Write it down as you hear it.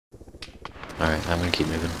Alright, I'm gonna keep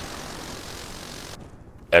moving.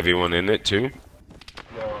 Everyone in it too?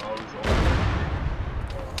 No, I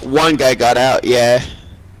was on. One guy got out, yeah.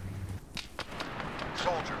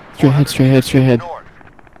 Soldier. Straight ahead, straight ahead. North.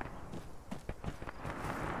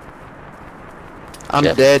 I'm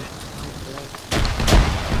Yep. dead.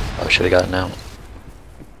 Oh, should've gotten out.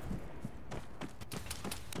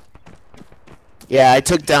 Yeah, I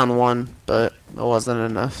took down one, but it wasn't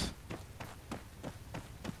enough.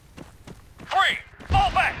 3.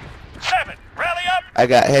 Fall back. 7. Rally up. I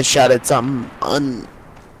got headshot at something I'll be able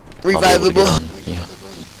to unrevivable. get on, yeah.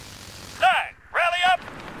 9. Rally up.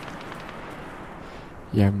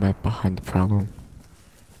 Yeah, I'm right behind the problem.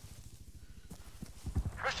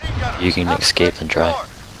 Machine gunner. You can out escape the and try.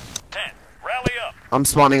 north. 10. Rally up. I'm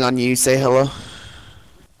spawning on you, say hello.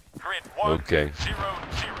 Grid 1. Okay. 0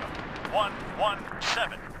 0 1 1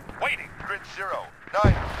 7. Waiting. Grid 0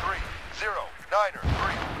 9 3 0 9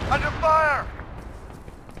 3. Under fire.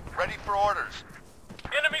 Ready for orders.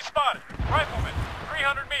 Enemy spotted. Rifleman.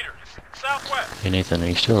 300 meters. Southwest. Hey Nathan, are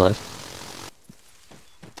you still alive?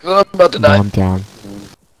 Oh, I'm about to No, die. I'm down.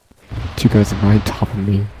 Two guys are right on top of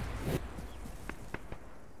me.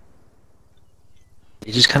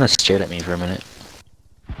 He just kinda stared at me for a minute.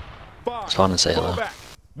 Just wanted to say hello. Back.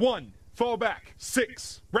 1. Fall back.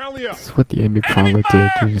 6. Rally up. That's what the enemy prowler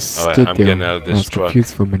did. He just Alright, stood I'm there. getting out of I this was truck.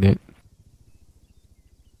 confused for a minute.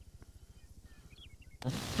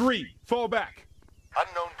 3. Fall back.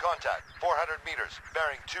 Unknown contact. 400 meters.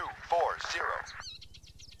 Bearing 240.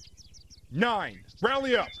 9.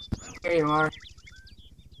 Rally up. Here you are.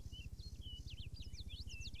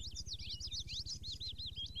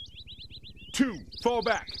 Two. Fall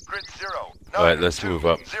back. Grid 0 Alright, let's move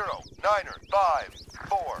up. 0 9er 5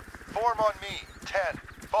 4. Form on me. 10.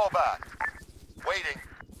 Fall back. Waiting.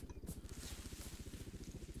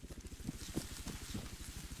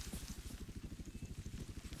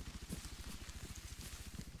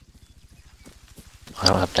 I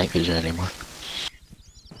don't have night vision anymore.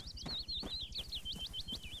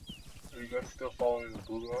 Are you guys still following the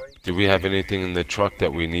blue line? Do we have anything in the truck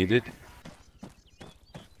that we needed?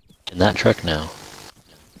 In that truck now.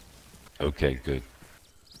 Okay, good.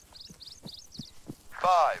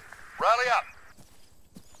 5. Rally up.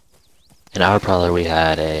 In our prowler we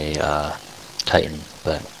had a Titan,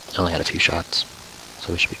 but only had a few shots.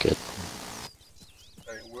 So we should be good.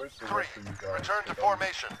 Hey, where's the 3. rest of you guys? Return to I'm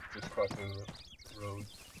formation. Just crossing the road.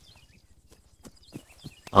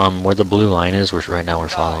 Where the blue line is, right now we're 9.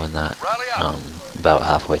 following that. Rally up. About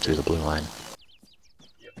halfway through the blue line.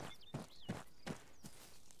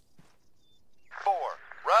 4.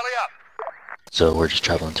 Rally up. So we're just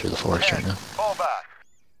traveling through the forest 10. right now. Fall back.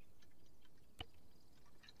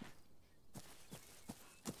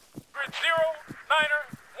 Grid 0 9er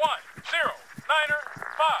 1 0 9er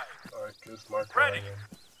 5. Alright, just mark Ready. line in.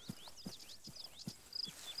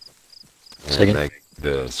 Second. And like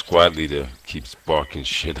the squad leader keeps barking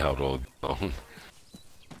shit out all day long.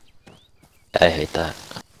 I hate that.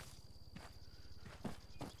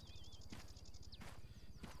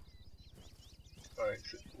 Alright,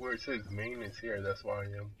 so where it says main is here, that's where I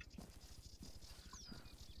am.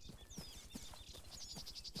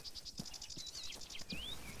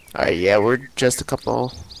 Alright, yeah, we're just a couple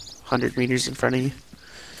 100 meters in front of you.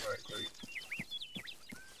 Alright, great.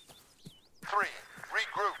 3.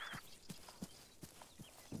 Regroup.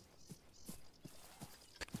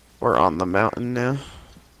 We're on the mountain now.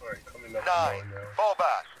 Alright, coming up 9. the mountain now. Fall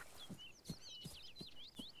back.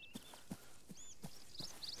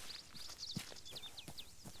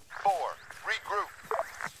 4.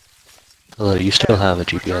 Regroup. Hello, you still have a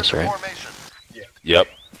GPS, Return to right? formation. Yep.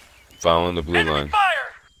 Following the blue Enemy line. fire!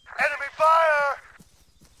 Enemy fire!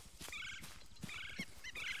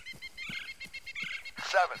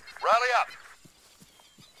 7. Rally up.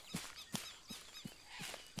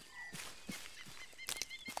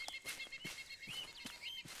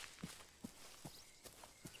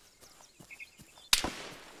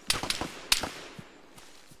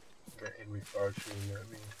 Got enemy fire shooting at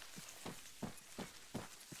me.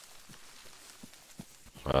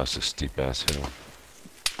 Wow, that's a steep ass hill.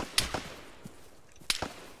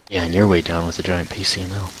 Yeah, and you're way down with the giant PC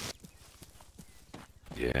now.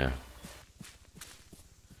 Yeah.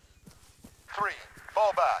 3.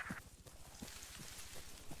 Fall back.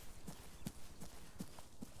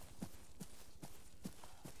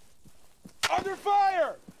 Under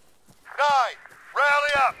fire. 9.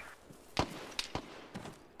 Rally up.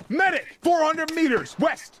 Medic. 400 meters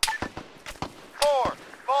west. 4.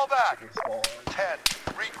 Fall back. Taking small line. 10.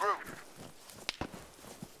 Regroup.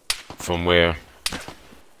 From where?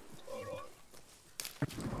 Hold on.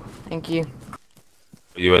 Thank you.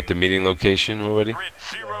 Are you at the meeting location already? Grid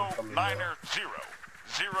 0, coming Niner 0,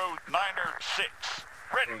 0, Niner 6.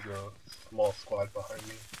 Ready. There's a small squad behind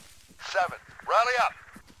me. 7. Rally up.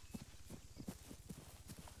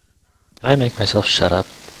 Can I make myself shut up?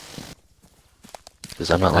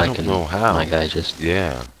 Because I'm not I don't liking know how. my guy just...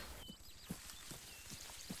 Yeah.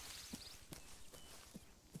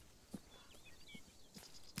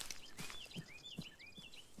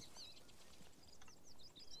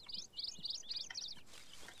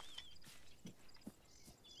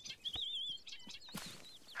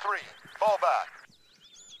 Fall back.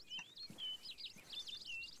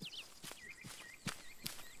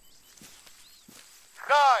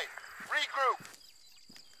 9. Regroup.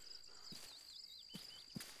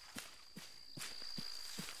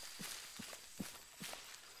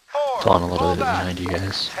 4. Falling a little Fall bit back. behind you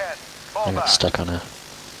guys. 10. I Fall got back. stuck on a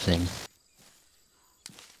thing.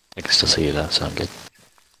 I can still see you though, so I'm good.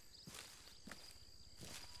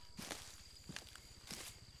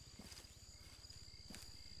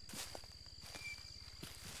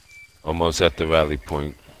 Almost at the rally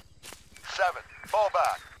point. 7. Fall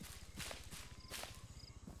back.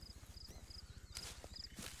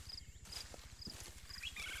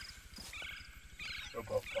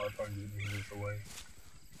 About 500 meters away.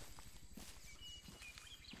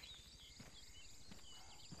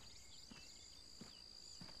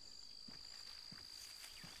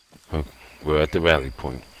 We're at the rally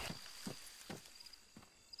point.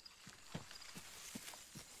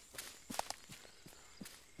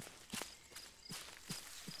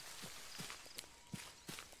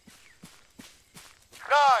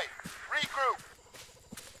 Regroup.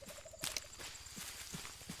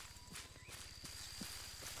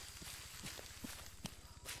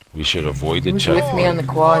 We should avoid the Who's check. with me on the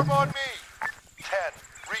quad? Form on me. 10.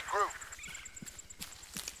 Regroup.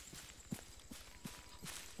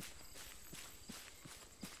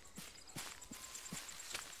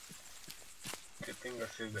 Good thing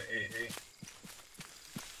that's in the AA.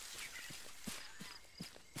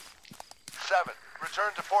 7.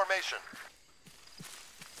 Return to formation.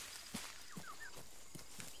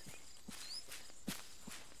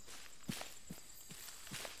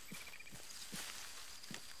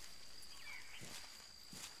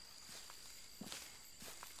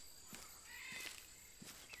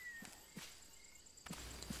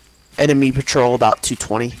 Enemy patrol about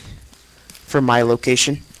 220 from my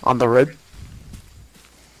location on the road.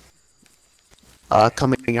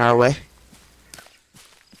 Coming our way.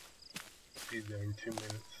 Be there in 2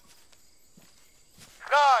 minutes.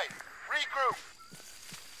 9. Regroup.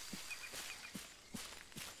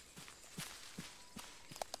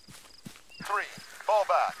 3. Fall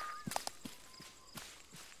back.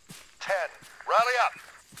 10. Rally up.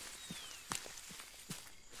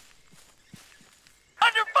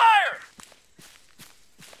 Under fire!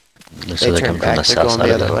 Looks like they're coming from the They're south going side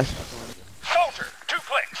the of other the way. Soldier, 2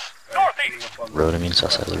 clicks. Coming Northeast. up on road. I mean,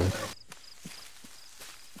 south side of the road.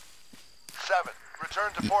 7.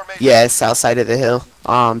 Return to formation. Yeah, south side of the hill.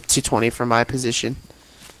 220 from my position.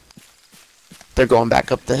 They're going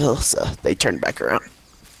back up the hill, so they turned back around.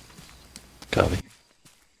 Copy.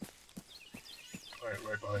 Alright,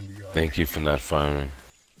 right behind you guys. Thank you for not firing.